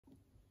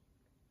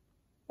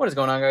What is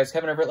going on, guys?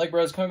 Kevin over at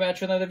Legbros coming back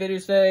to another video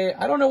today.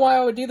 I don't know why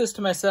I would do this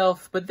to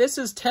myself, but this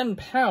is 10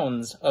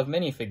 pounds of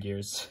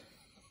minifigures.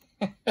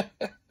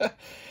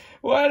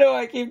 Why do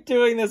I keep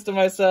doing this to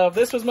myself?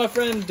 This was my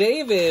friend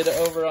David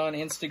over on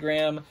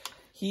Instagram.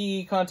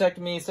 He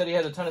contacted me, said he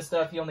has a ton of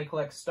stuff. He only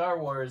collects Star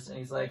Wars, and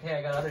he's like, hey,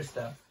 I got other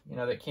stuff, you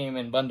know, that came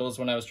in bundles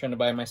when I was trying to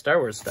buy my Star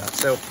Wars stuff.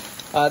 So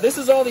this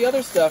is all the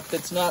other stuff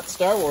that's not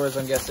Star Wars,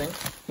 I'm guessing.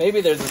 Maybe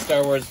there's a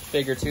Star Wars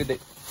figure, too, that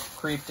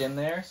creeped in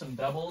there. Some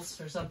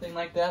doubles or something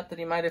like that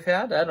he might have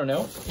had. I don't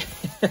know.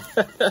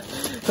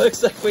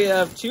 Looks like we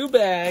have 2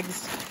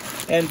 bags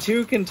and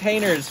 2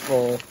 containers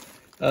full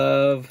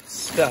of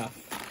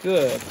stuff.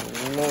 Good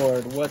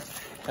Lord, what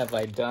have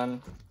I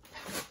done?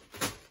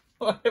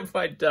 What have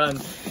I done?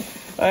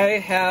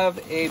 I have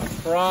a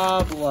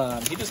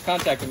problem. He just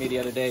contacted me the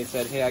other day,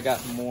 said, hey, I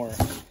got more.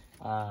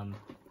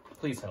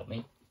 Please help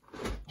me.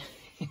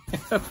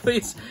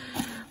 please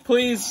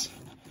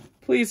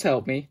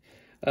help me.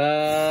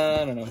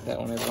 I don't know what that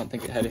one is. I don't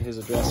think it had his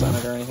address on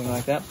it or anything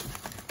like that.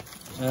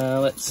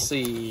 Let's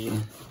see.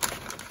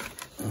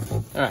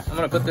 All right, I'm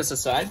going to put this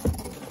aside,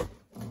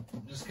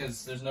 just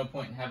because there's no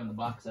point in having the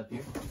box up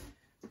here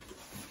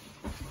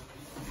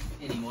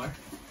anymore.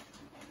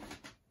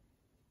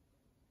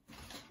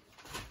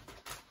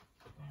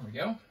 There we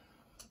go.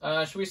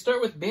 Should we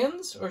start with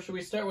bins or should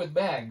we start with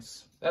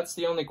bags? That's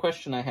the only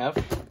question I have.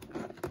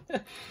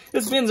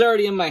 This bin's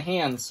already in my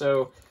hand,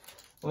 so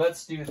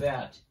let's do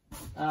that.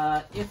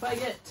 If I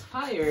get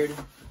tired,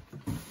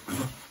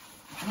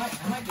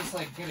 I might just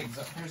like get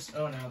exhausted.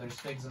 Oh no, there's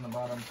figs in the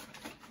bottom.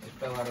 They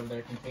fell out of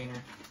their container.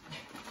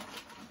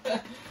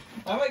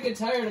 I might get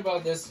tired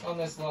about this on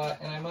this lot,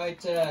 and I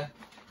might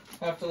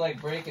have to like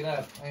break it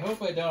up. I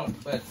hope I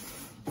don't, but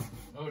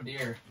oh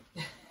dear.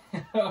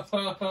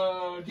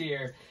 Oh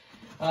dear.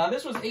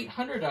 This was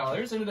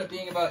 $800. Ended up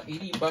being about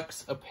 80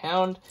 bucks a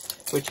pound,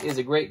 which is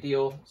a great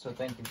deal. So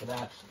thank you for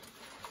that,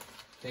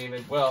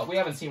 David. Well, we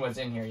haven't seen what's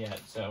in here yet,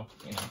 so,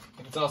 you know,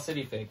 if it's all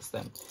city figs,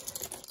 then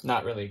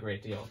not really a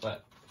great deal.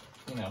 But,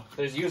 you know, if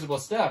there's usable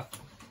stuff,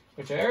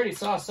 which I already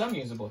saw some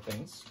usable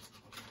things,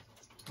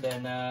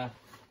 then I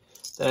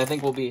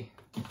think we'll be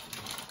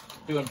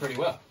doing pretty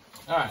well.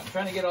 All right, I'm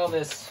trying to get all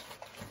this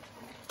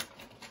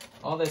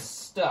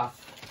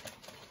stuff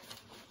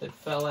that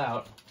fell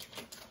out.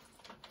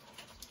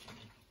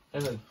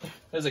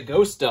 There's a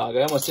ghost dog.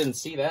 I almost didn't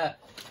see that.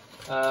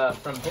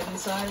 From hidden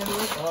side, I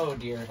believe. Oh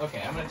dear.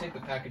 Okay, I'm gonna take the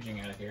packaging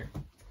out of here.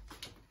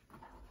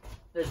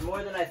 There's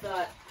more than I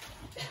thought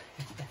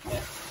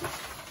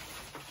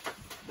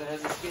that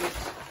has escaped.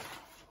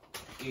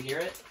 You hear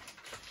it?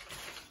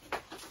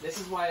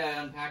 This is why I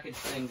unpackage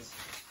things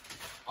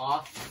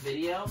off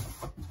video,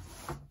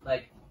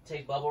 like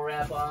take bubble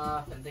wrap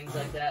off and things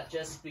like that,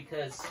 just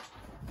because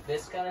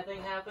this kind of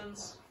thing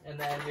happens, and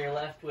then you're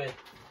left with,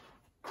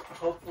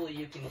 hopefully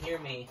you can hear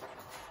me,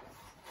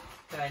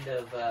 kind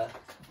of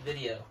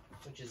video,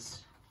 which is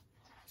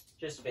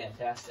just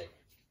fantastic.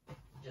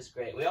 Just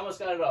great. We almost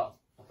got it all.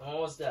 I'm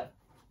almost done.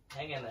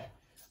 Hang in there.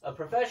 A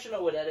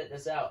professional would edit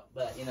this out,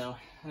 but, you know,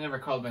 I never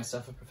called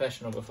myself a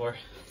professional before.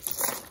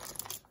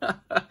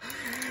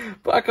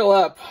 Buckle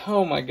up.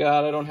 Oh my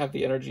god, I don't have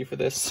the energy for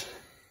this.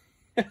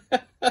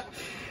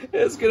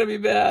 It's gonna be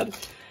bad.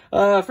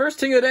 First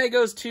ting of the day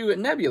goes to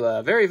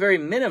Nebula. Very, very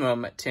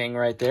minimum ting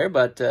right there,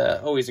 but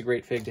always a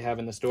great fig to have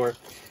in the store.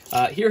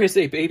 Here is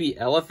a baby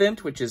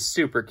elephant, which is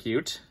super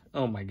cute.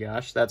 Oh my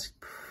gosh, that's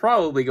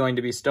probably going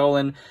to be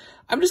stolen.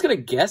 I'm just going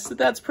to guess that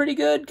that's pretty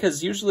good,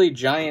 because usually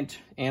giant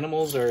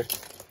animals are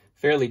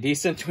fairly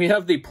decent. We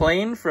have the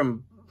plane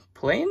from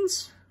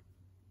Planes?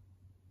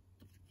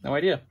 No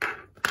idea.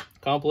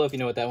 Comment below if you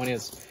know what that one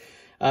is.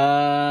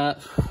 What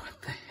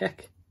the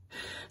heck?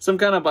 Some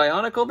kind of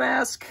bionicle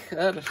mask?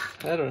 I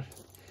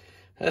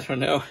don't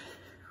know.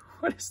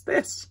 What is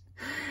this?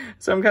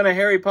 Some kind of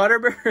Harry Potter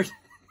bird?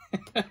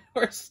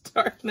 We're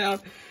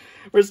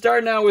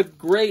starting out with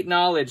great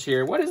knowledge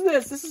here. What is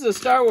this? This is a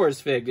Star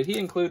Wars fig. Did he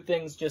include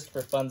things just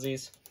for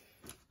funsies?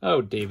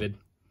 Oh, David.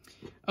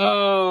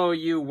 Oh,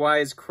 you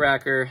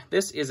wisecracker.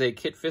 This is a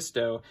Kit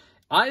Fisto.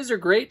 Eyes are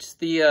great.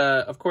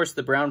 Of course,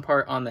 the brown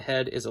part on the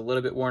head is a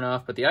little bit worn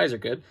off, but the eyes are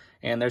good.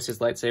 And there's his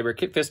lightsaber.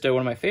 Kit Fisto,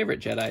 one of my favorite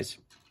Jedis.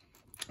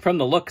 From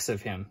the looks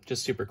of him,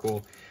 just super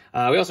cool.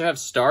 We also have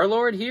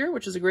Star-Lord here,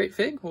 which is a great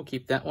fig. We'll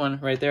keep that one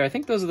right there. I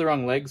think those are the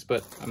wrong legs,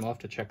 but I'm off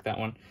to check that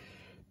one.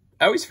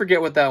 I always forget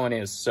what that one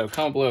is, so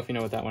comment below if you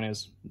know what that one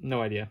is.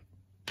 No idea.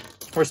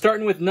 We're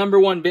starting with number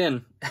 1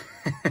 bin.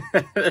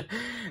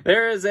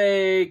 There is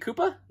a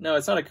Koopa? No,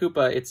 it's not a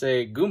Koopa. It's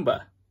a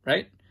Goomba,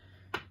 right?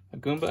 A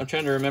Goomba? I'm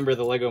trying to remember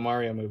the Lego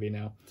Mario movie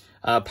now.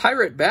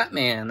 Pirate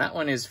Batman. That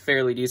one is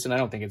fairly decent. I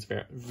don't think it's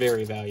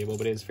very valuable,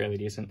 but it is fairly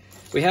decent.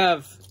 We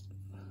have...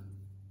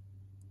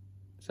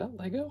 Is that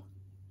Lego?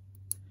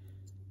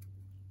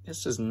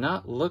 This does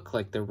not look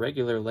like the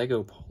regular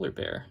Lego polar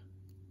bear.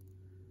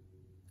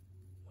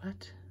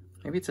 What?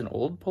 Maybe it's an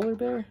old polar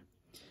bear?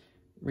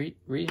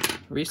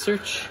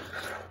 Research.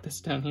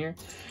 This down here.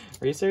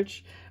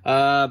 Research.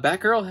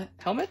 Batgirl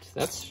helmet.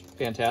 That's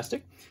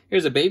fantastic.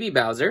 Here's a baby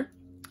Bowser.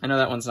 I know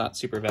that one's not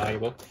super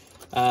valuable.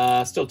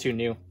 Still too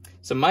new.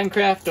 Some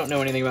Minecraft, don't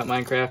know anything about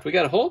Minecraft. We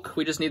got a Hulk,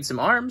 we just need some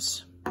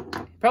arms.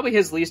 Probably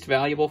his least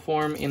valuable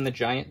form in the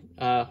giant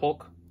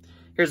Hulk.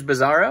 Here's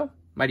Bizarro,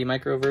 Mighty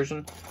Micro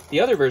version. The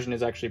other version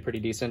is actually pretty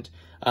decent.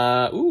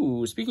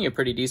 Ooh, speaking of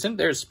pretty decent,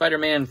 there's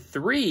Spider-Man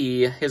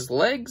 3. His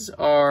legs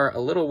are a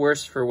little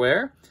worse for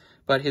wear,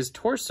 but his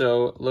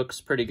torso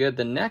looks pretty good.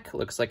 The neck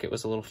looks like it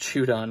was a little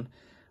chewed on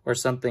or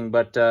something,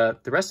 but the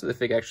rest of the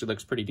fig actually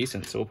looks pretty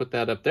decent, so we'll put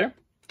that up there.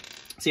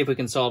 See if we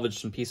can salvage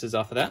some pieces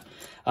off of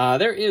that.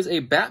 There is a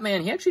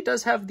Batman. He actually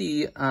does have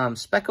the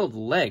speckled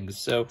legs,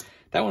 so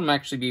that one might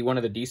actually be one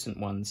of the decent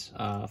ones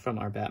from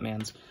our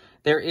Batmans.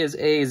 There is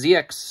a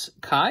ZX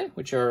Kai,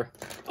 which are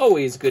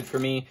always good for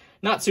me.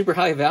 Not super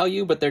high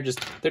value, but they're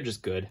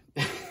just good.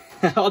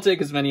 I'll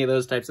take as many of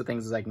those types of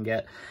things as I can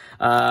get.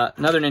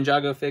 Another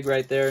Ninjago fig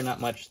right there, not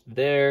much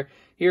there.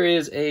 Here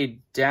is a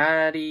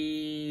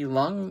Daddy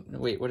Long...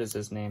 Wait, what is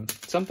his name?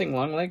 Something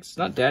Longlegs?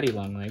 Not Daddy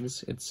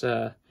Longlegs. It's,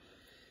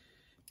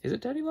 is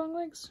it Daddy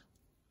Longlegs?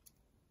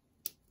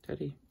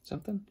 Daddy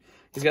something?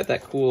 He's got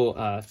that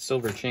cool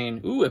silver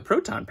chain. Ooh, a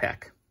Proton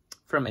Pack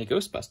from a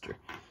Ghostbuster.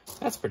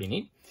 That's pretty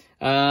neat.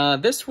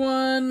 This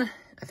one,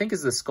 I think,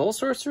 is the Skull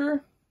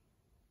Sorcerer.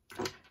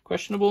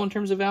 Questionable in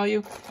terms of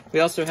value. We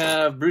also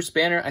have Bruce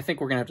Banner. I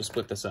think we're going to have to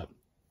split this up.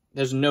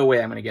 There's no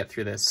way I'm going to get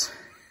through this.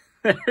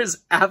 There's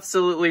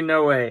absolutely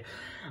no way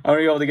I'm going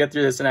to be able to get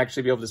through this and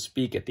actually be able to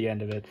speak at the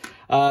end of it.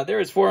 There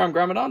is Four-Arm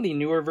Garmadon, the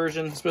newer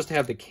version. It's supposed to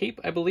have the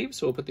cape, I believe,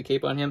 so we'll put the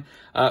cape on him.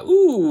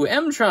 Ooh,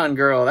 M-Tron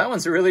Girl. That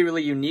one's a really,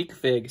 really unique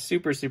fig.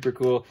 Super, super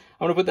cool.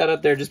 I'm going to put that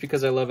up there just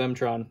because I love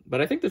M-Tron,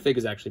 but I think the fig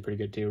is actually pretty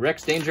good too.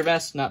 Rex Danger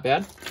Vest, not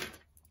bad.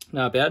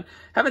 Not bad.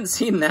 Haven't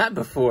seen that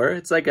before.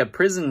 It's like a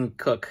prison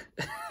cook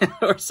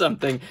or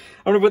something.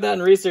 I'm going to put that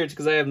in research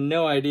because I have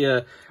no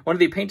idea. One of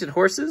the painted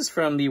horses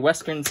from the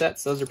Western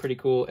sets. Those are pretty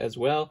cool as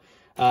well.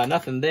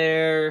 Nothing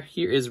there.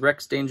 Here is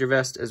Rex Danger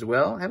Vest as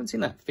well. I haven't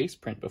seen that face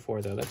print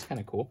before, though. That's kind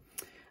of cool.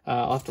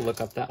 I'll have to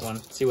look up that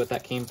one, see what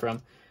that came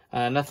from.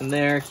 Nothing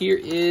there. Here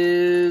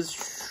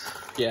is...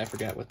 Yeah, I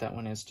forgot what that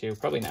one is, too.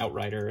 Probably an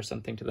Outrider or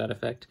something to that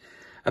effect.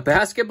 A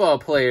basketball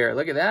player.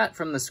 Look at that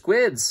from the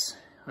Squids.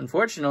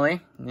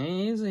 Unfortunately,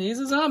 he's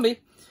a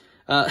zombie.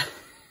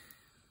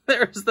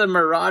 There's the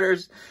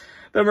Marauders.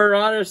 The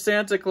Marauder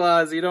Santa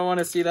Claus. You don't want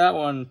to see that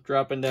one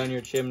dropping down your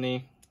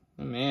chimney.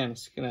 Oh, man,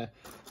 it's going to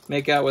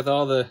make out with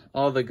all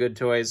the good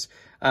toys.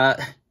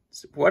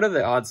 What are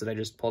the odds that I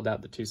just pulled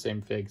out the two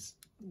same figs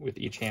with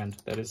each hand?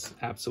 That is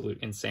absolute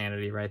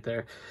insanity right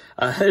there.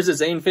 There's a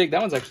Zane fig.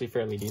 That one's actually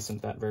fairly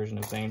decent, that version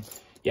of Zane.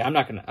 Yeah, I'm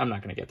not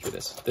gonna get through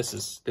this. This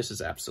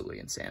is absolutely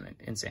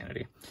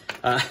insanity.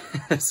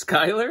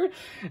 Skylar,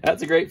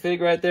 that's a great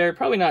fig right there.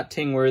 Probably not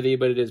ting worthy,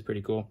 but it is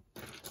pretty cool.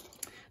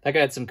 That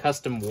guy had some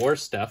custom war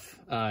stuff,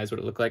 is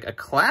what it looked like. A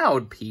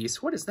cloud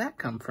piece. What does that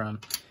come from?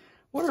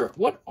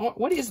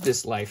 What is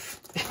this life?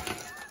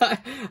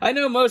 I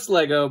know most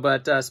Lego,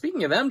 but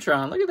speaking of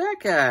M-Tron, look at that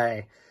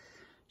guy.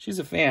 She's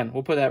a fan.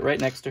 We'll put that right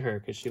next to her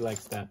because she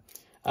likes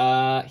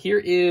that. Here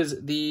is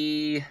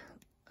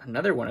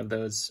another one of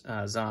those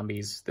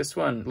zombies. This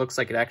one looks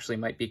like it actually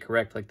might be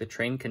correct, like the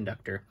train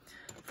conductor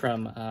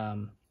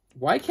from,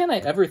 why can't I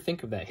ever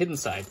think of that? Hidden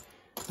Side.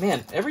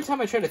 Man, every time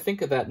I try to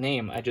think of that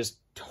name, I just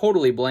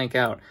totally blank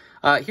out.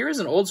 Here is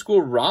an old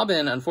school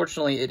Robin.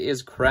 Unfortunately, it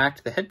is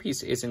cracked. The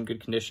headpiece is in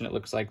good condition, it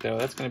looks like, though.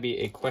 That's going to be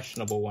a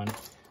questionable one.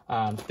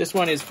 This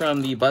one is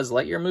from the Buzz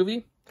Lightyear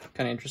movie.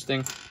 Kind of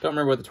interesting. Don't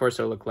remember what the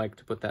torso looked like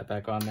to put that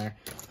back on there.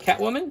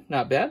 Catwoman,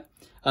 not bad.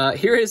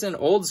 Here is an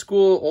old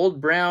school,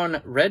 old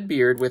brown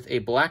Redbeard with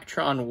a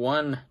Blacktron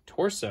 1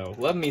 torso.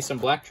 Love me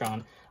some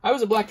Blacktron. I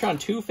was a Blacktron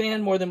 2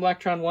 fan more than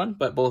Blacktron 1,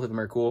 but both of them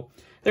are cool.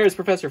 There's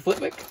Professor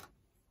Flitwick.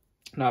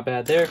 Not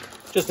bad there.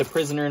 Just a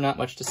prisoner, not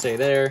much to say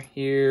there.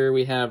 Here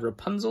we have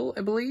Rapunzel,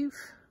 I believe.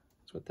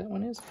 That's what that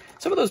one is.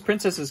 Some of those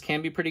princesses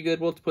can be pretty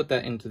good. We'll put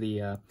that into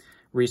the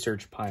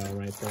research pile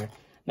right there.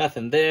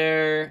 Nothing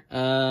there.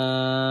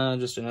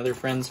 Just another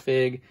Friends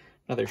fig.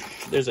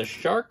 There's a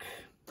shark.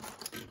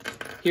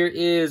 Here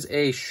is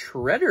a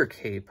Shredder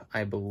cape,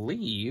 I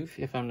believe,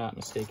 if I'm not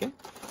mistaken.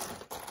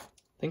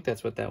 I think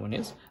that's what that one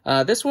is.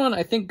 This one,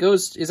 I think,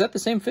 goes... Is that the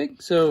same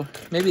fig? So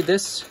maybe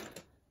this...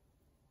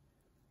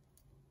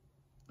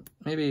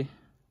 Maybe...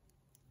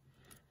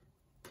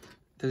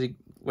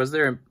 Was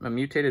there a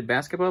mutated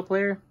basketball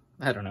player?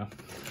 I don't know.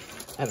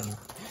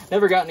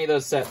 Never got any of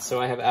those sets,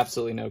 so I have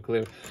absolutely no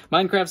clue.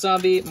 Minecraft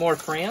Zombie, more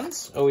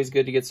Frans. Always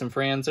good to get some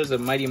Frans. There's a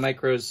Mighty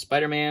Micros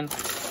Spider-Man.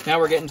 Now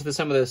we're getting to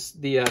some of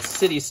the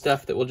city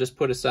stuff that we'll just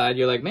put aside.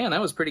 You're like, man, that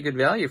was pretty good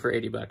value for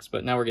 80 bucks.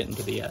 But now we're getting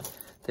to the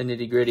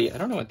nitty-gritty. I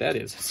don't know what that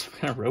is. It's some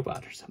kind of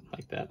robot or something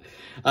like that.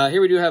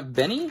 Here we do have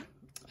Benny,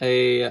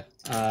 a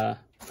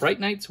Fright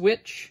Night's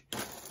Witch.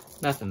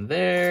 Nothing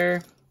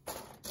there.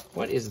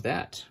 What is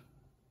that?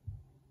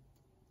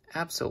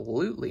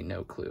 Absolutely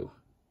no clue.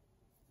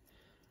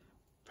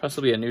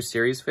 Possibly a new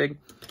series fig.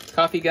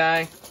 Coffee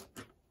Guy.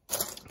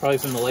 Probably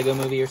from the Lego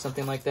movie or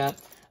something like that.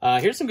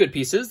 Here's some good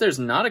pieces. There's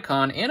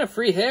Nauticon and a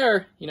free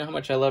hair. You know how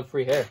much I love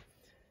free hair.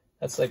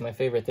 That's like my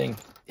favorite thing.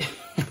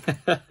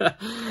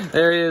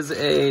 There is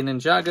a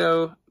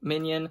Ninjago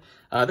minion.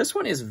 This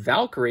one is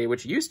Valkyrie,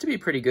 which used to be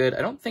pretty good.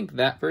 I don't think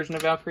that version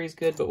of Valkyrie is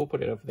good, but we'll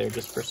put it over there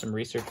just for some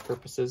research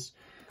purposes.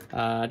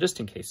 Just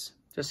in case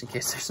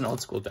there's an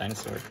old school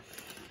dinosaur.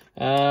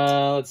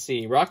 Let's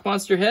see, Rock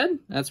Monster head.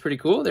 That's pretty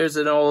cool. There's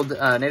an old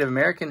Native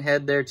American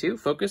head there too.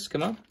 Focus,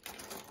 come on.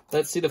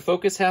 Let's see the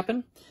focus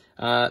happen.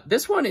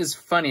 This one is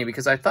funny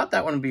because I thought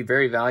that one would be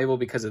very valuable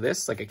because of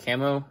this, like a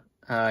camo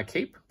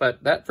cape,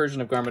 but that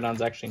version of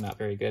Garmadon's actually not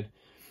very good.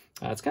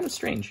 It's kind of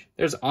strange.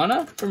 There's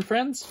Anna from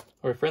Friends,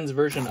 or Friends'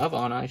 version of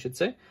Anna, I should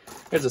say.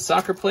 There's a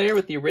soccer player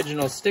with the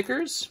original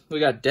stickers. We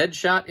got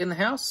Deadshot in the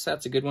house.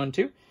 That's a good one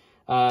too.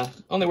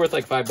 Only worth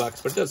like $5,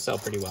 but it does sell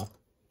pretty well.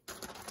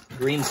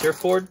 Green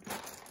surfboard,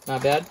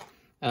 not bad.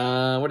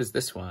 What is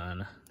this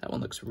one? That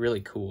one looks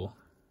really cool.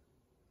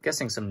 I'm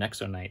guessing some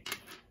Nexonite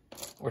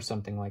or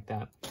something like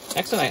that.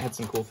 Nexonite had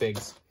some cool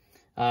figs.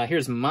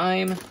 Here's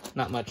Mime,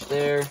 not much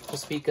there to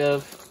speak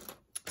of.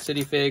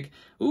 City Fig.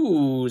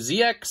 Ooh,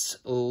 ZX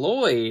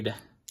Lloyd.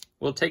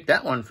 We'll take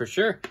that one for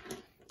sure.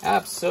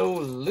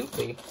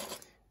 Absolutely.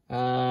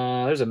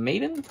 There's a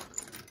Maiden.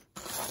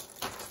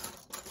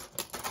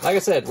 Like I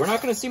said, we're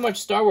not going to see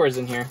much Star Wars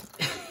in here.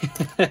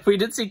 We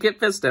did see Kit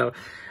Fisto.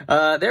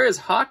 There is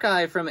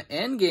Hawkeye from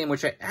Endgame,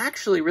 which I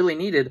actually really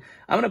needed.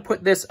 I'm going to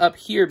put this up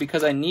here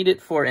because I need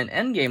it for an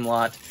Endgame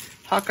lot.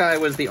 Hawkeye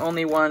was the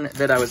only one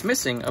that I was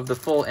missing of the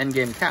full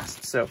Endgame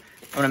cast. So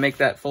I'm going to make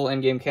that full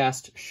Endgame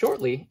cast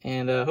shortly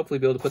and hopefully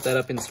be able to put that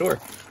up in store.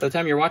 By the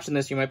time you're watching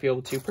this, you might be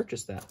able to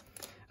purchase that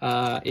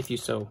if you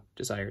so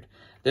desired.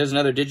 There's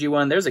another Digi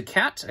one. There's a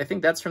cat. I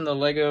think that's from the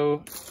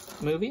Lego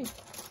movie.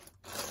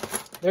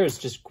 There's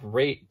just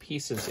great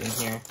pieces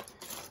in here.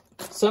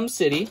 Some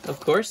City, of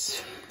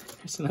course.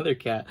 There's another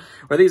cat.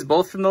 Were these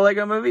both from the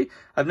Lego movie?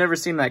 I've never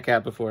seen that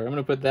cat before. I'm going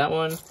to put that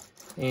one.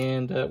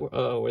 And,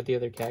 where'd the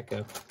other cat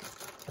go?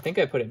 I think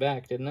I put it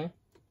back, didn't I?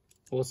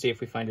 We'll see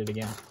if we find it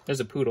again. There's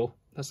a poodle.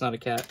 That's not a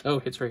cat.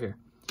 Oh, it's right here.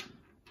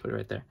 Put it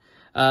right there.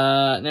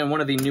 And then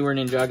one of the newer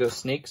Ninjago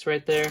snakes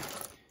right there.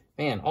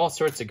 Man, all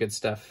sorts of good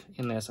stuff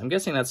in this. I'm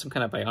guessing that's some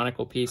kind of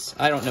Bionicle piece.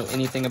 I don't know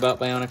anything about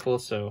Bionicle,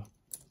 so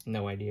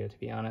no idea, to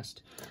be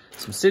honest.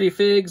 Some City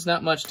Figs,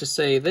 not much to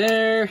say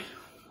there.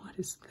 What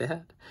is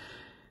that?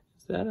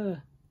 Is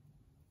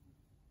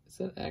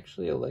that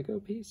actually a Lego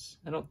piece?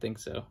 I don't think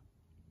so.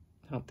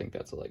 I don't think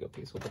that's a Lego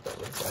piece. We'll put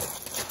that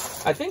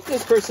aside. I think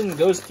this person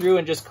goes through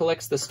and just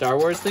collects the Star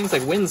Wars things,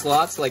 like wins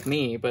lots like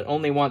me, but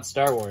only wants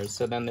Star Wars.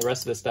 So then the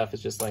rest of the stuff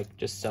is just like,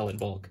 just sell in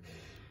bulk,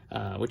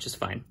 which is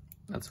fine.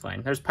 That's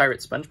fine. There's Pirate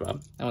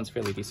SpongeBob. That one's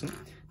fairly decent.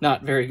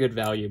 Not very good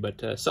value,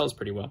 but sells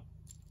pretty well.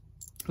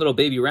 Little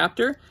baby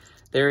raptor.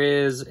 There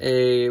is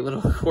a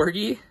little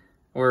corgi,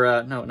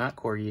 or no, not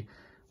corgi.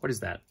 What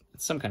is that?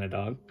 It's some kind of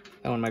dog.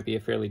 That one might be a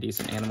fairly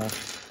decent animal.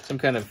 Some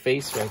kind of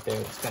face right there.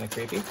 It's kind of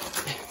creepy.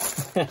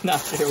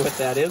 Not sure what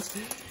that is.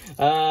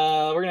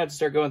 We're gonna have to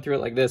start going through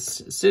it like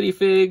this. City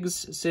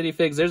Figs, City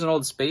Figs. There's an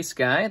old space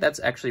guy. That's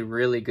actually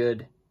really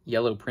good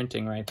yellow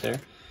printing right there.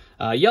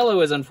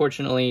 Yellow is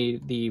unfortunately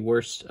the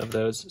worst of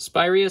those.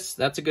 Spyrius,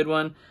 that's a good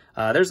one.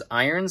 There's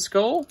Iron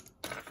Skull,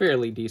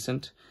 fairly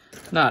decent.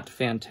 Not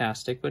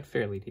fantastic, but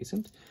fairly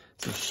decent.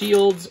 Some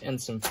shields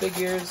and some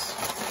figures.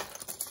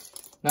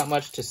 Not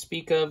much to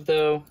speak of,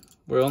 though.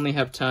 We only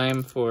have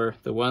time for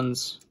the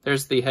ones.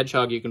 There's the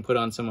hedgehog you can put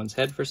on someone's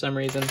head for some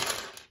reason.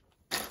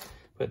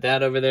 Put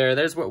that over there.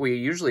 There's what we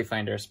usually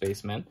find our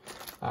spacemen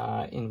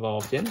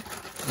involved in.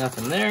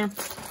 Nothing there.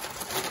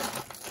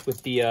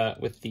 With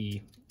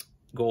the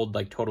gold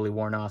like totally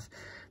worn off.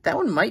 That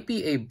one might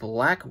be a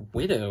Black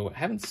Widow. I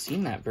haven't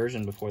seen that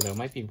version before, though. It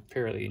might be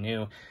fairly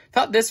new.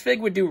 Thought this fig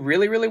would do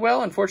really, really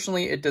well.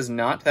 Unfortunately, it does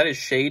not. That is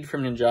Shade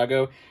from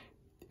Ninjago.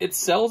 It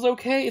sells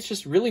okay. It's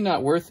just really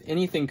not worth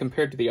anything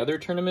compared to the other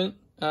tournament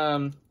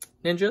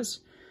ninjas.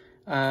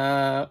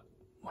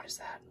 What is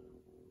that?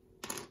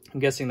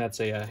 I'm guessing that's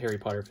a Harry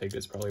Potter fig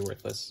that's probably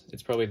worthless.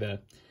 It's probably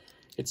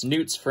it's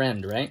Newt's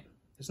friend, right?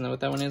 Isn't that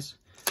what that one is?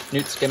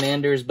 Newt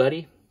Scamander's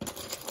buddy?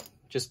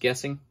 Just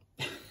guessing.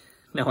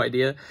 No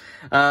idea.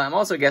 I'm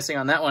also guessing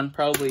on that one,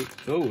 probably...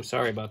 Oh,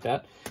 sorry about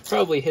that.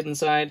 Probably Hidden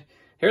Side.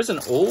 Here's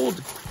an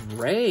old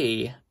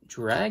gray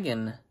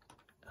dragon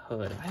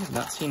hood. I have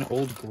not seen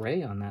old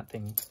gray on that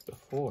thing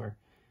before.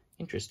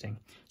 Interesting.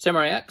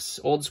 Samurai X,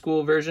 old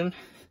school version.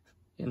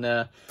 In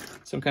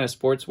some kind of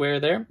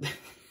sportswear there.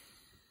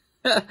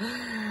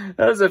 That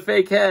was a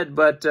fake head,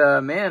 but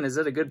man, is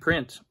it a good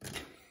print.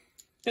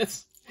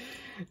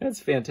 That's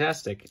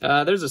fantastic.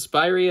 There's a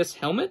Spyrius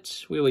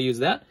helmet. We will use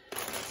that.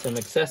 Some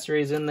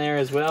accessories in there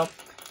as well.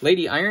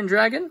 Lady Iron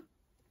Dragon.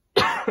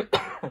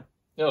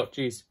 Oh,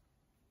 geez.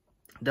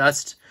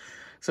 Dust.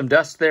 Some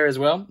dust there as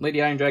well.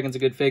 Lady Iron Dragon's a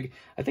good fig.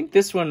 I think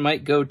this one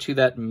might go to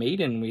that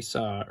maiden we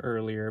saw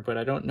earlier, but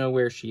I don't know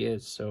where she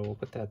is, so we'll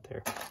put that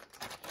there.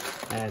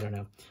 I don't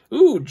know.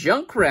 Ooh,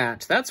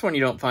 Junkrat. That's one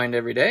you don't find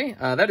every day.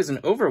 That is an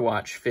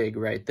Overwatch fig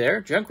right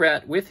there.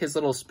 Junkrat with his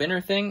little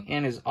spinner thing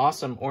and his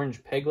awesome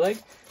orange peg leg.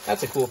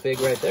 That's a cool fig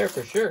right there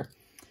for sure.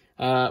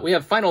 We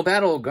have Final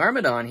Battle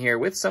Garmadon here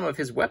with some of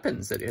his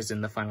weapons that is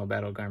in the Final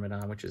Battle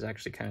Garmadon, which is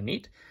actually kind of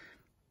neat.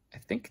 I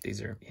think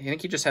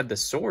he just had the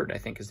sword, I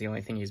think, is the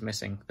only thing he's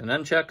missing. The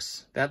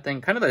nunchucks, that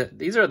thing,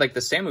 these are like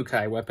the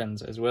Samukai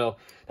weapons as well.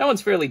 That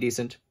one's fairly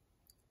decent.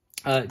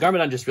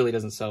 Garmadon just really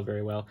doesn't sell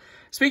very well.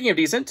 Speaking of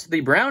decent, the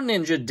Brown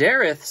Ninja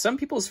Dareth, some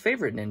people's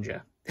favorite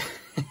ninja.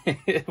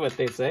 What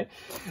they say.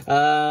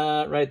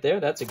 Right there,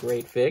 that's a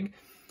great fig.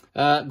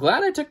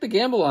 Glad I took the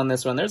gamble on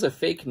this one. There's a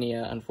fake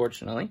Nia,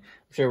 unfortunately.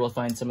 I'm sure we'll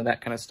find some of that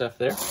kind of stuff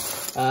there.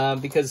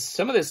 Because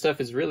some of this stuff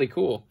is really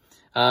cool.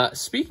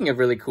 Speaking of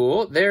really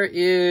cool,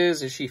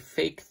 is she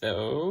fake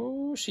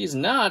though? She's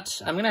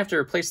not. I'm gonna have to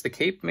replace the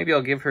cape. Maybe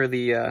I'll give her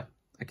the a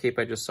cape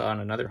I just saw in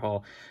another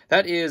haul.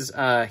 That is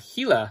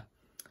Hela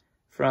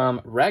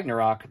from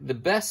Ragnarok.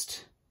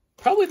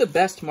 Probably the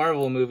best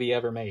Marvel movie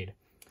ever made.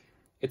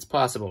 It's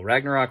possible.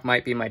 Ragnarok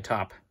might be my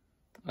top.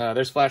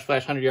 There's Flash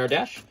 100-yard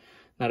dash.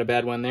 Not a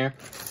bad one there.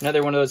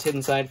 Another one of those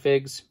hidden side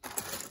figs.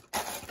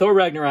 Thor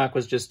Ragnarok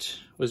was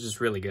just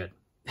really good.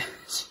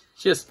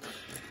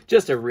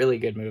 just a really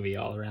good movie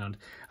all around.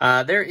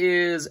 There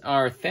is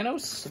our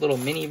Thanos, a little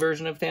mini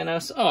version of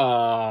Thanos.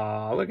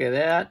 Oh, look at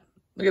that.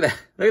 Look at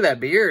that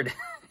beard.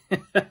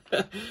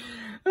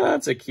 Oh,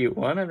 that's a cute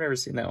one. I've never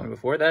seen that one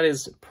before. That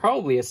is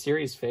probably a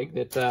series fig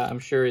that I'm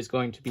sure is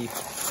going to be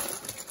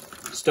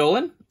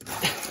stolen.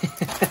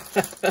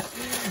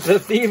 The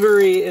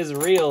thievery is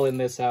real in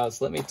this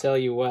house, let me tell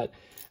you what.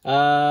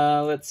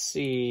 Let's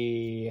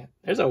see.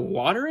 There's a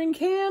watering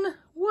can?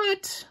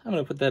 What? I'm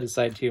going to put that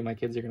aside too. My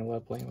kids are going to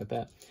love playing with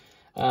that.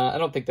 I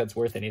don't think that's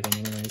worth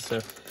anything anyway,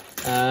 so...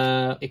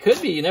 it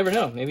could be, you never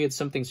know. Maybe it's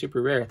something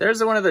super rare.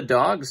 There's one of the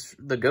dogs,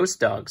 the ghost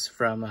dogs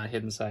from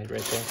Hidden Side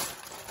right there.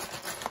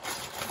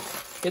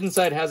 Hidden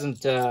Side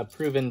hasn't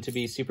proven to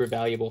be super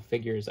valuable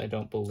figures, I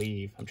don't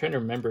believe. I'm trying to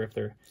remember if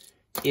there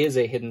is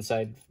a Hidden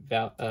Side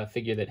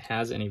figure that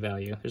has any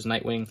value. There's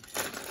Nightwing,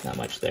 not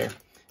much there.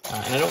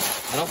 And I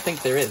don't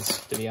think there is,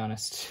 to be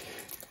honest.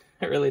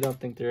 I really don't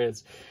think there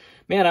is.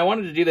 Man, I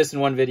wanted to do this in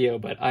one video,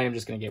 but I am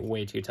just going to get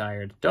way too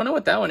tired. Don't know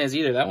what that one is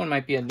either. That one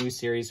might be a new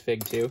series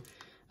fig too.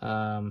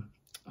 I'm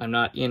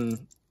not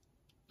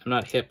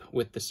hip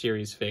with the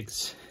series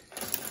figs.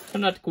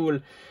 I'm not cool.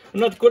 I'm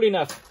not cool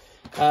enough.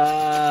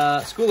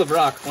 School of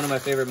Rock, one of my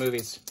favorite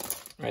movies.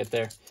 Right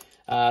there.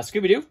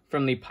 Scooby-Doo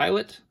from the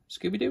pilot.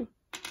 Scooby-Doo.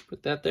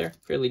 Put that there.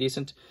 Fairly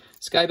decent.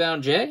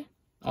 Skybound J.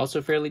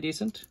 Also fairly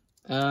decent.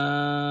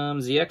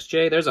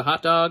 ZXJ. There's a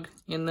hot dog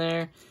in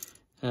there.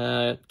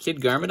 Kid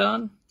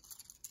Garmadon.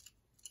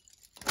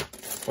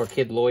 Or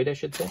Kid Lloyd, I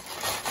should say.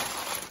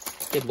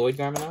 Kid Lloyd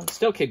Garmadon.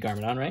 Still Kid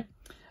Garmadon, right?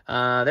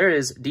 There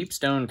is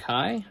Deepstone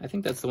Kai. I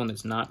think that's the one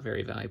that's not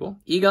very valuable.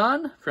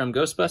 Egon from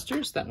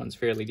Ghostbusters. That one's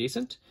fairly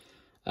decent.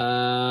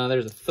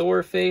 There's a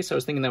Thor face. I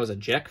was thinking that was a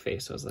Jack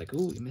face. I was like,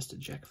 ooh, you missed a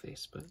Jack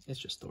face, but it's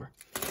just Thor.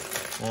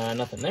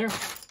 Nothing there.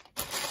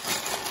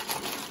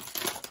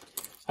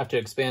 Have to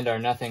expand our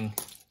nothing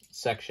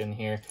section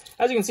here.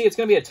 As you can see, it's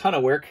going to be a ton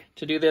of work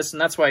to do this,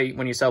 and that's why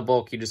when you sell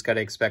bulk, you just got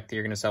to expect that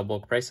you're going to sell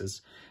bulk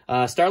prices.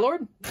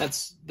 Star-Lord,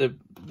 that's the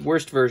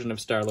worst version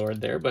of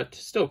Star-Lord there, but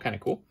still kind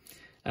of cool.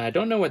 I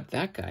don't know what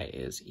that guy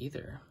is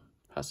either.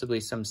 Possibly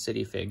some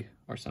city fig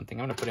or something.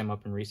 I'm going to put him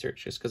up in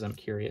research just because I'm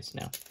curious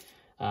now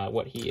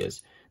what he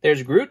is.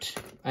 There's Groot.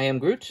 I am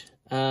Groot.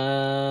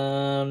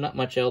 Not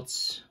much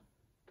else.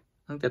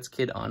 I think that's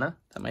Kid Anna.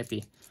 That might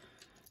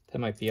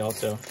be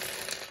also.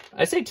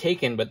 I say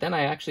taken, but then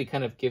I actually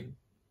kind of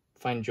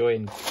find joy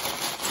in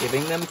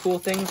giving them cool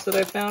things that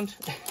I've found.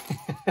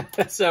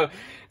 So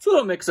it's a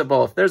little mix of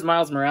both. There's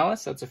Miles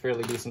Morales. That's a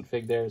fairly decent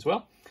fig there as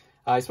well.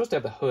 He's supposed to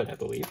have the hood, I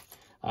believe.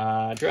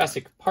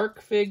 Jurassic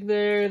Park fig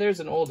there.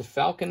 There's an old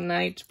Falcon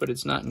Knight, but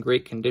it's not in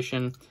great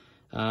condition.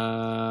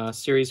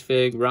 Series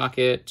fig,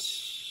 Rocket,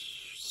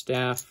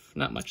 Staff.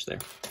 Not much there.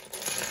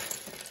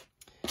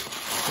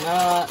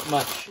 Not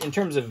much, in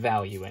terms of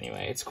value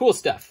anyway. It's cool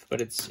stuff,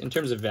 but it's in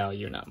terms of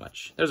value, not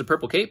much. There's a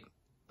purple cape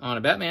on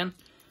a Batman.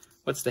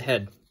 What's the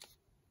head?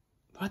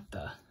 What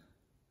the?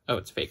 Oh,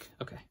 it's fake.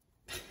 Okay.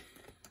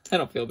 I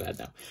don't feel bad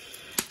now.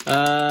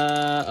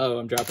 Oh,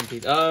 I'm dropping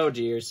pieces. Oh,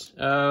 dears.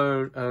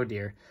 Oh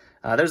dear.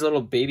 There's a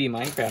little baby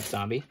Minecraft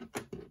zombie.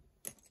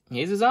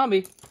 He's a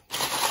zombie.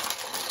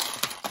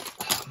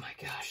 Oh my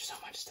gosh, so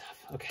much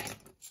stuff. Okay.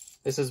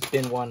 This has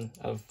been one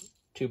of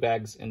 2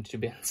 bags and 2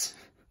 bins.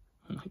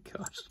 Oh my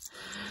gosh.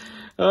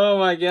 Oh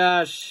my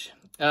gosh.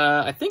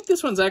 I think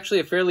this one's actually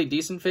a fairly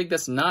decent fig.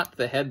 That's not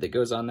the head that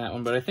goes on that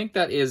one, but I think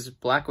that is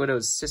Black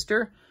Widow's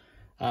sister.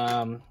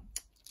 I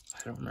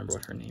don't remember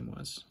what her name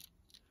was.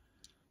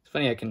 It's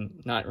funny I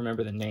can not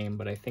remember the name,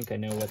 but I think I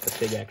know what the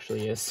fig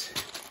actually is.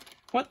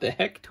 What the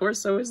heck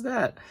torso is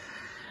that?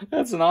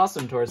 That's an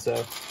awesome torso.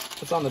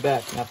 What's on the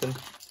back? Nothing.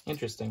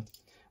 Interesting.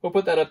 We'll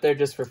put that up there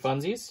just for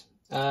funsies.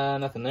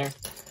 Nothing there.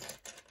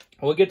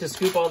 We'll get to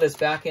scoop all this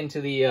back into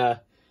the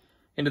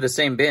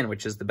same bin,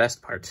 which is the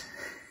best part.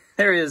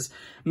 There is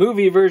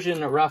movie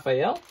version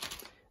Raphael.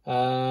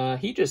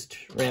 He just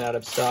ran out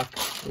of stock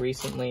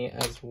recently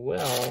as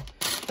well.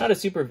 Not a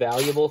super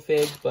valuable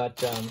fig,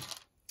 but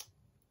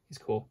he's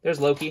cool.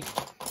 There's Loki.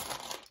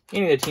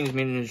 Any of the Teenage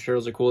Mutant Ninja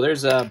Turtles are cool.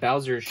 There's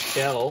Bowser's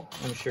Shell,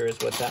 I'm sure is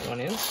what that one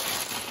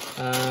is.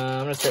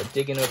 I'm going to start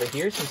digging over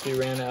here since we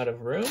ran out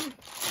of room.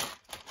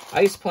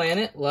 Ice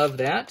Planet, love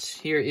that.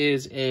 Here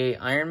is a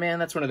Iron Man.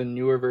 That's one of the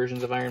newer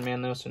versions of Iron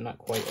Man, though, so not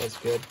quite as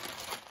good.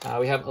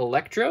 We have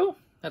Electro.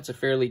 That's a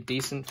fairly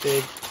decent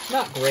fig.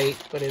 Not great,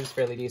 but it is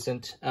fairly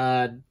decent.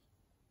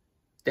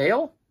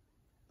 Dale,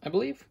 I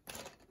believe.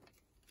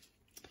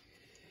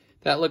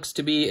 That looks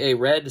to be a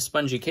red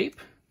spongy cape.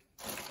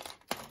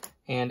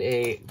 And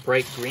a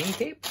bright green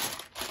cape.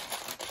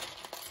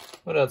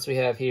 What else we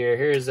have here?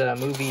 Here's a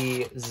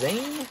movie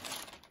Zane.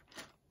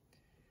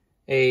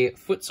 A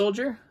foot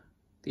soldier.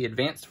 The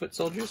advanced foot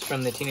soldiers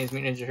from the Teenage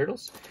Mutant Ninja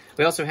Turtles.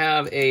 We also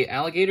have a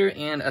alligator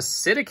and a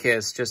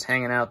Sidicus just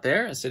hanging out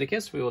there. A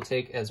Sidicus we will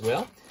take as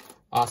well.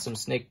 Awesome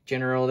snake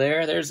general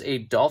there. There's a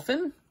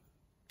dolphin.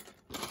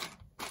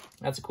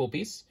 That's a cool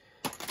piece.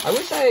 I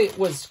wish I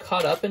was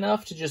caught up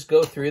enough to just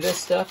go through this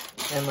stuff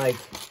and like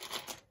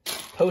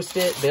post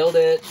it, build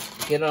it,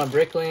 get it on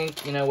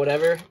Bricklink, you know,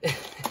 whatever.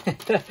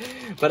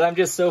 But I'm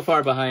just so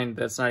far behind,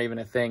 that's not even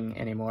a thing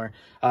anymore.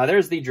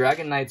 There's the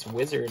Dragon Knight's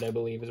Wizard, I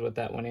believe is what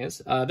that one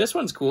is. This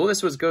one's cool.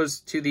 This one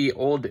goes to the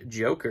old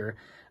Joker.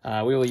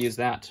 We will use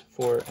that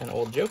for an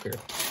old Joker.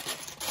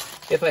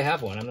 If I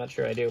have one, I'm not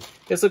sure I do.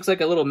 This looks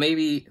like a little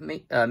mini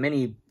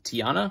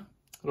Tiana,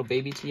 little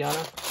baby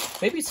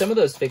Tiana. Maybe some of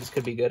those figs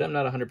could be good. I'm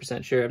not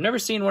 100% sure. I've never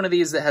seen one of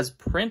these that has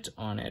print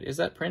on it. Is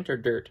that print or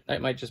dirt?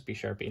 That might just be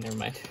Sharpie. Never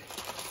mind.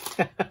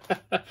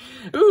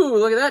 Ooh,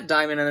 look at that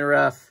diamond in the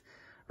rough.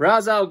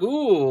 Ra's al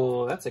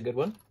Ghul, that's a good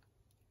one.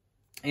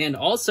 And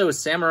also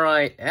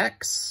Samurai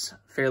X,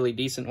 fairly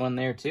decent one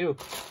there too.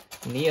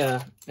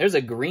 Nia, there's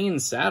a green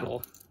saddle.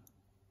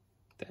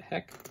 What the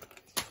heck?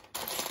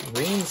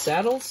 Green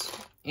saddles.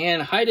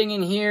 And hiding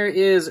in here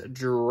is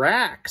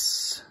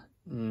Drax.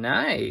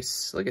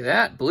 Nice, look at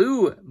that.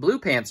 Blue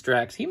pants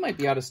Drax. He might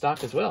be out of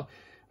stock as well.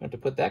 I have to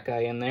put that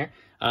guy in there.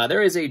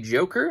 There is a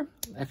Joker.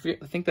 I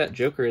think that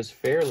Joker is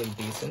fairly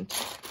decent.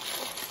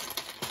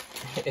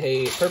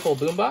 A purple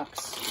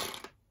boombox.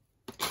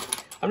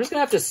 I'm just going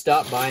to have to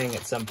stop buying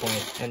at some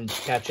point and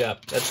catch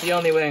up. That's the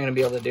only way I'm going to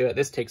be able to do it.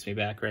 This takes me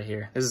back right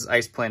here. This is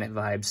Ice Planet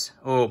vibes.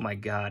 Oh my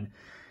god.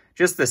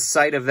 Just the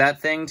sight of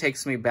that thing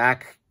takes me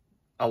back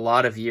a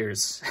lot of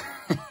years.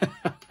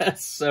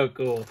 That's so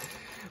cool.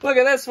 Look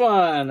at this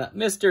one.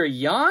 Mr.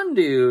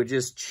 Yondu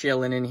just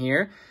chilling in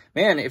here.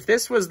 Man, if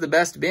this was the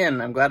best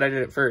bin, I'm glad I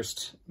did it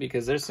first,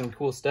 because there's some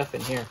cool stuff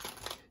in here.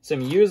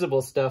 Some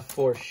usable stuff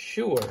for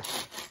sure.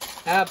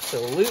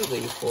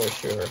 Absolutely for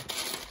sure.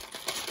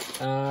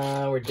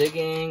 We're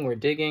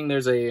digging.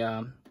 There's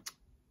a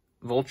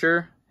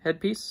vulture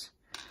headpiece.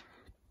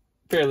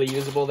 Fairly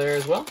usable there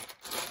as well.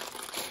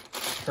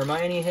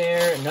 Hermione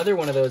hair, another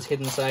one of those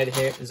hidden side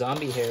hair,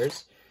 zombie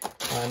hairs.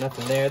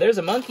 Nothing there. There's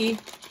a monkey.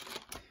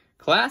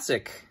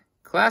 Classic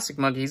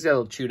monkey. He's got a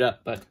little chewed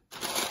up, but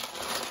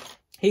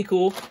he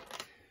cool.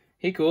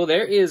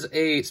 There is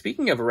a,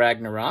 speaking of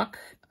Ragnarok,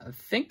 I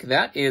think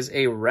that is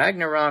a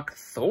Ragnarok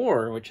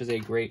Thor, which is a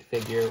great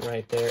figure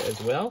right there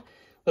as well.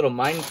 Little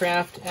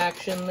Minecraft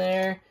action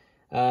there.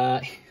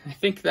 I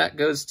think that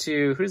goes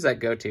to, who does that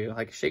go to?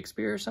 Like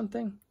Shakespeare or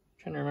something? I'm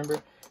trying to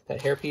remember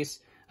that hairpiece.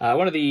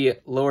 One of the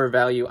lower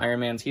value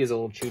Iron Mans, he is a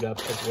little chewed up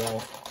as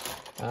well.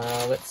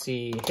 Let's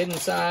see, hidden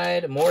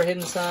side, more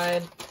hidden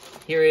side.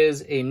 Here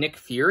is a Nick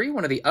Fury,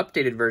 one of the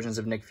updated versions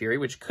of Nick Fury,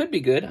 which could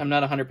be good. I'm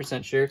not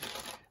 100% sure.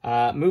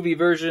 Movie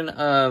version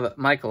of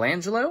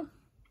Michelangelo.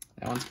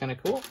 That one's kind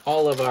of cool.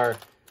 All of our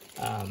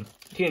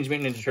Teenage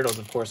Mutant Ninja Turtles,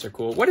 of course, are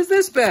cool. What is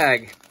this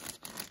bag?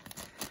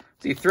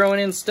 Is he throwing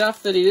in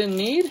stuff that he didn't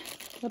need?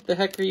 What the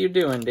heck are you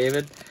doing,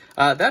 David?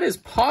 That is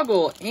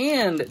Poggle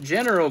and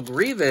General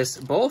Grievous,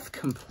 both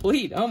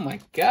complete. Oh my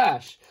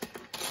gosh.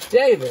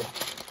 David,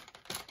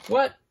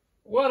 what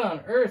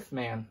on earth,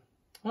 man?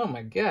 Oh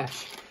my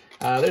gosh.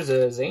 There's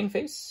a Zane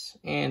face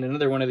and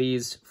another one of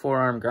these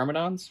four-arm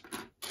Garmadons.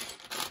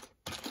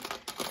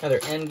 Another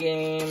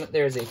Endgame.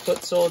 There's a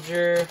foot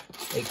soldier,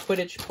 a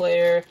Quidditch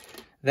player.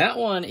 That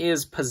one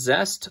is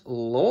Possessed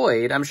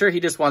Lloyd. I'm sure he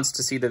just wants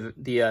to see the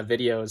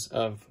videos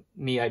of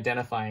me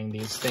identifying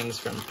these things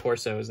from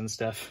torsos and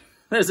stuff.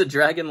 There's a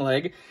dragon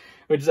leg,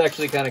 which is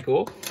actually kind of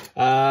cool.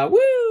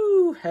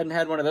 Woo! Hadn't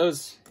had one of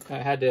those. I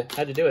had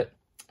to do it.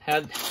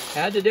 Had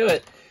to do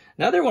it.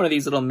 Another one of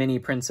these little mini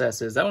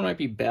princesses. That one might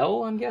be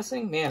Belle, I'm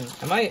guessing. Man,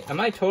 am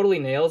I totally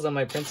nails on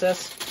my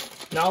princess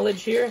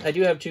knowledge here? I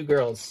do have two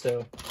girls,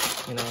 so,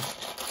 you know,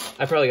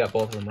 I probably got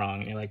both of them wrong.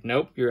 And you're like,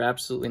 nope, you're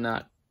absolutely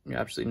not. You're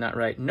absolutely not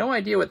right. No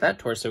idea what that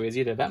torso is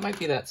either. That might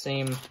be that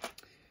same...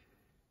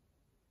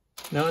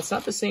 No, it's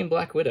not the same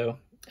Black Widow.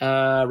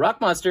 Rock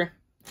Monster.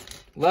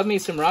 Love me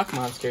some Rock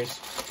Monsters.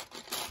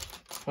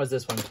 What's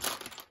this one?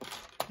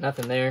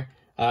 Nothing there.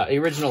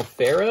 Original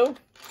Pharaoh.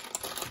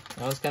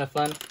 That was kind of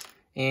fun.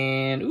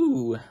 And,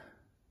 ooh,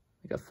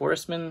 like a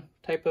Forestman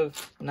type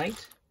of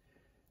knight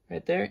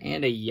right there.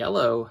 And a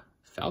yellow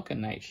Falcon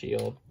Knight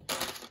shield.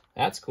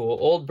 That's cool.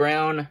 Old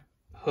Brown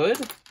Hood.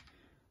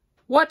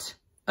 What?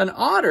 An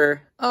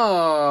otter?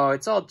 Oh,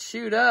 it's all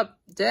chewed up.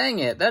 Dang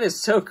it. That is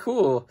so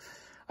cool.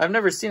 I've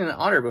never seen an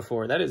otter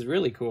before. That is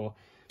really cool.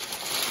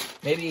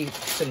 Maybe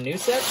some new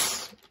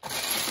sets?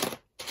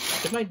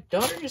 Did my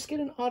daughter just get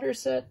an otter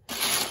set?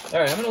 All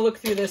right, I'm going to look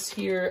through this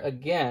here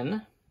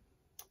again.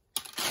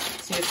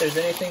 See if there's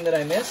anything that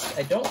I missed.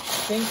 I don't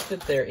think that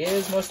there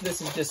is. Most of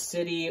this is just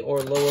city or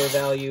lower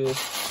value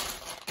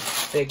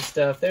big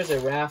stuff. There's a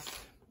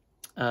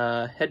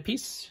Raph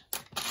headpiece.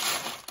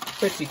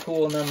 Pretty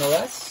cool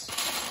nonetheless.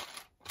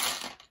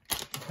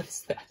 What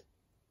is that?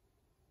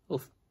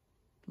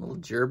 Little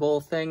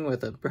gerbil thing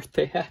with a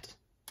birthday hat.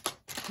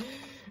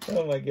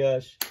 Oh my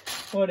gosh.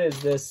 What is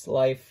this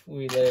life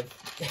we live?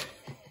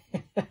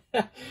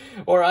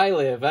 Or I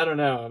live. I don't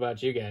know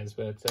about you guys,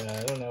 but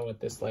I don't know what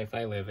this life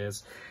I live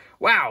is.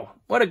 Wow,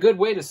 what a good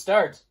way to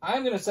start.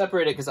 I'm going to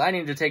separate it because I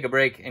need to take a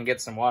break and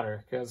get some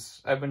water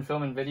because I've been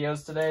filming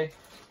videos today.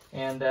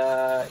 And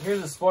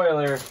here's a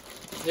spoiler.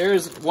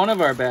 There's one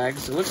of our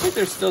bags. It looks like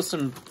there's still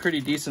some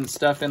pretty decent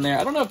stuff in there.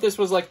 I don't know if this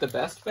was like the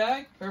best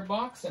bag or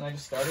box and I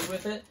just started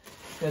with it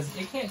because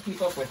it can't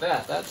keep up with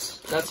that.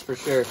 That's for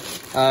sure.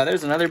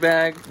 There's another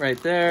bag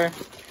right there.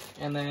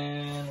 And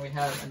then we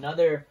have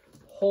another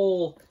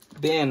whole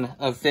bin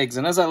of figs.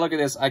 And as I look at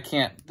this, I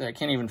can't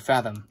even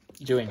fathom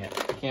doing it.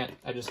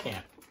 I just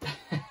can't.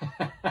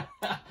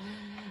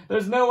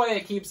 There's no way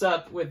it keeps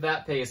up with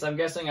that pace. I'm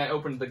guessing I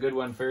opened the good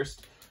one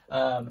first.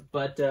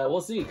 But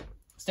we'll see.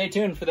 Stay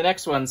tuned for the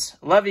next ones.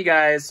 Love you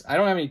guys. I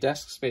don't have any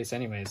desk space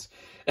anyways.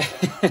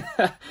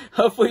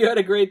 Hopefully you had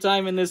a great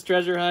time in this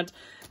treasure hunt.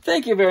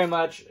 Thank you very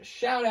much.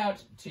 Shout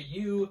out to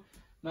you,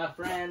 my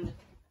friend,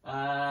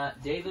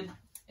 David.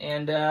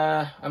 And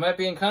I might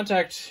be in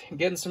contact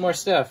getting some more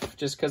stuff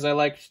just because I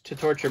like to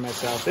torture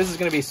myself. This is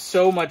going to be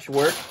so much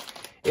work.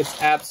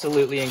 It's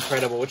absolutely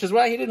incredible, which is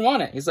why he didn't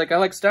want it. He's like, I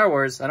like Star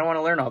Wars. I don't want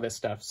to learn all this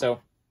stuff. So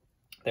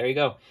there you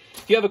go.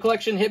 If you have a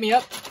collection, hit me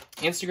up.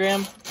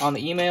 Instagram, on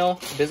the email,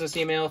 the business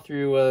email,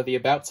 through the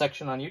About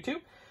section on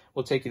YouTube.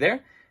 We'll take you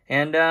there.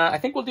 And I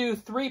think we'll do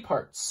 3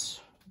 parts.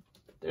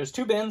 There's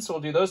 2 bins, so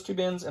we'll do those 2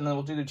 bins, and then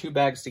we'll do the 2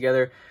 bags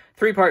together.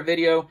 3-part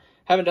video.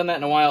 Haven't done that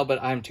in a while,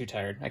 but I'm too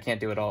tired. I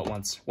can't do it all at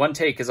once. One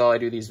take is all I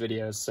do these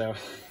videos, so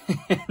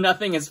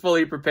nothing is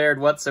fully prepared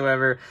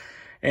whatsoever.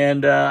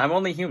 And I'm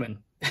only human.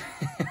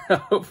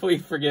 Hopefully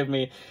forgive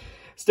me.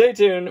 Stay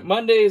tuned.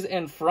 Mondays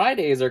and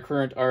Fridays are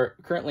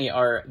currently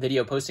our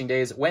video posting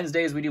days.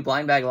 Wednesdays we do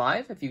Blind Bag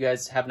Live. If you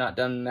guys have not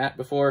done that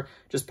before,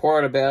 just pour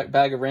out a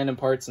bag of random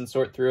parts and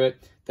sort through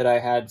it that I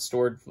had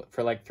stored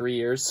for like 3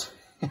 years.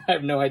 I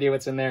have no idea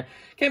what's in there.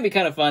 Can be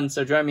kind of fun,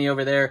 so join me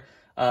over there.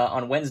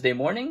 On Wednesday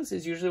mornings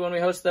is usually when we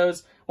host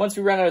those. Once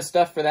we run out of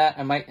stuff for that,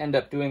 I might end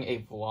up doing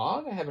a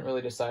vlog. I haven't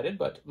really decided,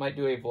 but might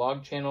do a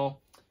vlog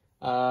channel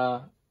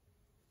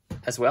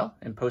as well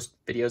and post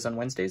videos on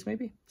Wednesdays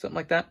maybe, something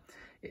like that.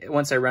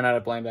 Once I run out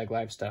of Blind Bag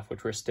Live stuff,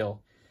 which we're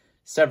still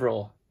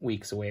several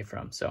weeks away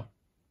from. So,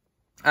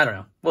 I don't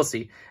know. We'll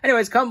see.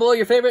 Anyways, comment below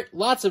your favorite.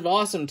 Lots of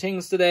awesome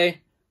tings today,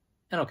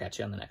 and I'll catch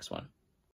you on the next one.